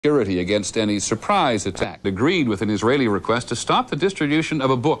security against any surprise attack, agreed with an Israeli request to stop the distribution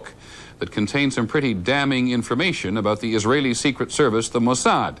of a book that contains some pretty damning information about the Israeli Secret Service, the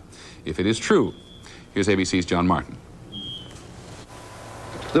Mossad, if it is true. Here's ABC's John Martin.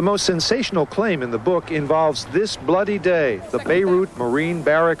 The most sensational claim in the book involves this bloody day, the Beirut Marine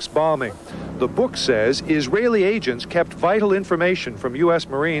Barracks bombing. The book says Israeli agents kept vital information from U.S.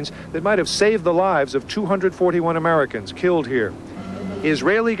 Marines that might have saved the lives of 241 Americans killed here.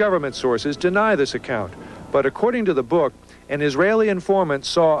 Israeli government sources deny this account, but according to the book, an Israeli informant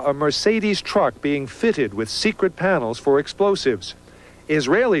saw a Mercedes truck being fitted with secret panels for explosives.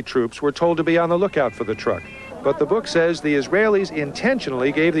 Israeli troops were told to be on the lookout for the truck, but the book says the Israelis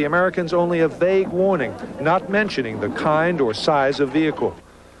intentionally gave the Americans only a vague warning, not mentioning the kind or size of vehicle.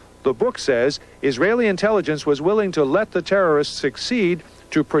 The book says Israeli intelligence was willing to let the terrorists succeed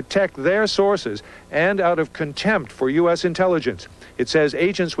to protect their sources and out of contempt for U.S. intelligence. It says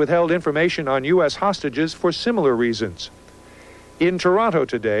agents withheld information on U.S. hostages for similar reasons. In Toronto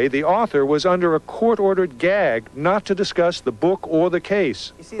today, the author was under a court-ordered gag not to discuss the book or the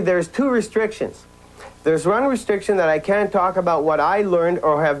case. You see, there's two restrictions. There's one restriction that I can't talk about what I learned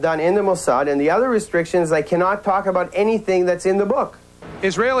or have done in the Mossad, and the other restriction is I cannot talk about anything that's in the book.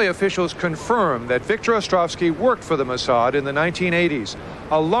 Israeli officials confirm that Victor Ostrovsky worked for the Mossad in the 1980s.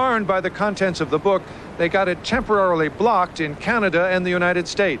 Alarmed by the contents of the book, they got it temporarily blocked in Canada and the United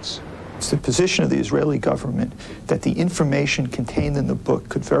States. It's the position of the Israeli government that the information contained in the book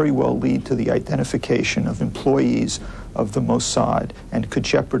could very well lead to the identification of employees of the Mossad and could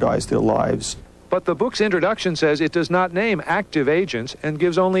jeopardize their lives. But the book's introduction says it does not name active agents and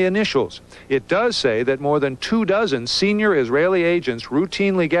gives only initials. It does say that more than 24 senior Israeli agents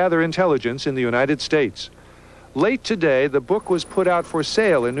routinely gather intelligence in the United States. Late today, the book was put out for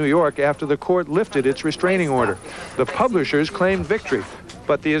sale in New York after the court lifted its restraining order. The publishers claimed victory,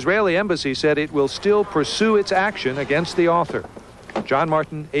 but the Israeli embassy said it will still pursue its action against the author. John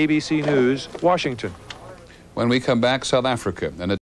Martin, ABC News, Washington. When we come back, South Africa.